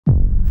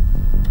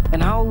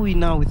And how are we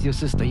now with your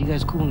sister? You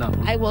guys cool now?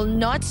 I will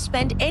not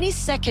spend any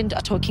second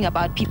talking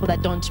about people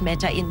that don't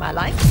matter in my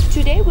life.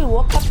 Today we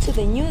woke up to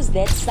the news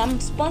that some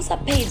sponsor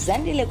paid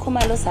Zandile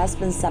Khumalo's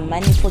husband some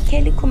money for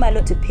Kelly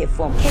Khumalo to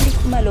perform. Kelly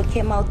Khumalo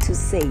came out to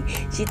say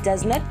she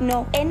does not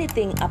know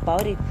anything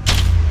about it.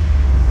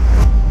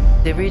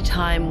 Every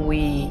time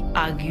we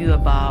argue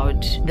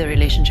about the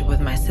relationship with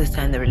my sister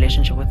and the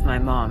relationship with my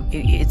mom,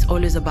 it's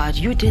always about,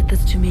 you did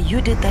this to me, you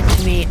did that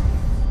to me.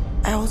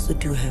 I also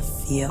do have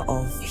fear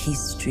of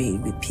history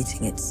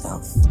repeating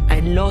itself. I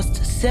lost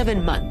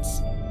 7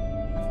 months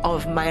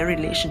of my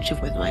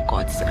relationship with my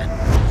godson.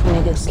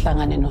 Funeke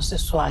sihlangane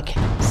nosisi wakhe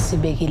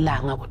sibeke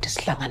ilanga ukuthi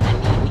sihlangana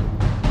nini.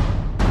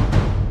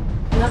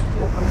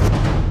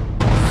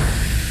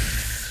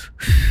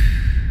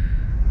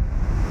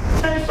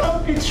 I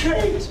felt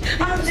betrayed.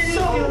 I'm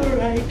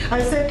sorry.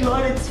 I said,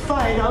 Lord, it's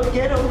fine. I'll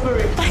get over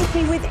it. Fight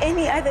me with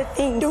any other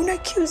thing. Don't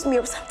accuse me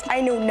of something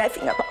I know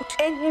nothing about.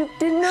 And you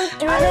did not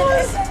do it. I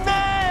was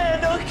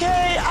mad,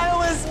 okay? I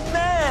was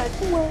mad.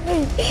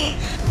 Why?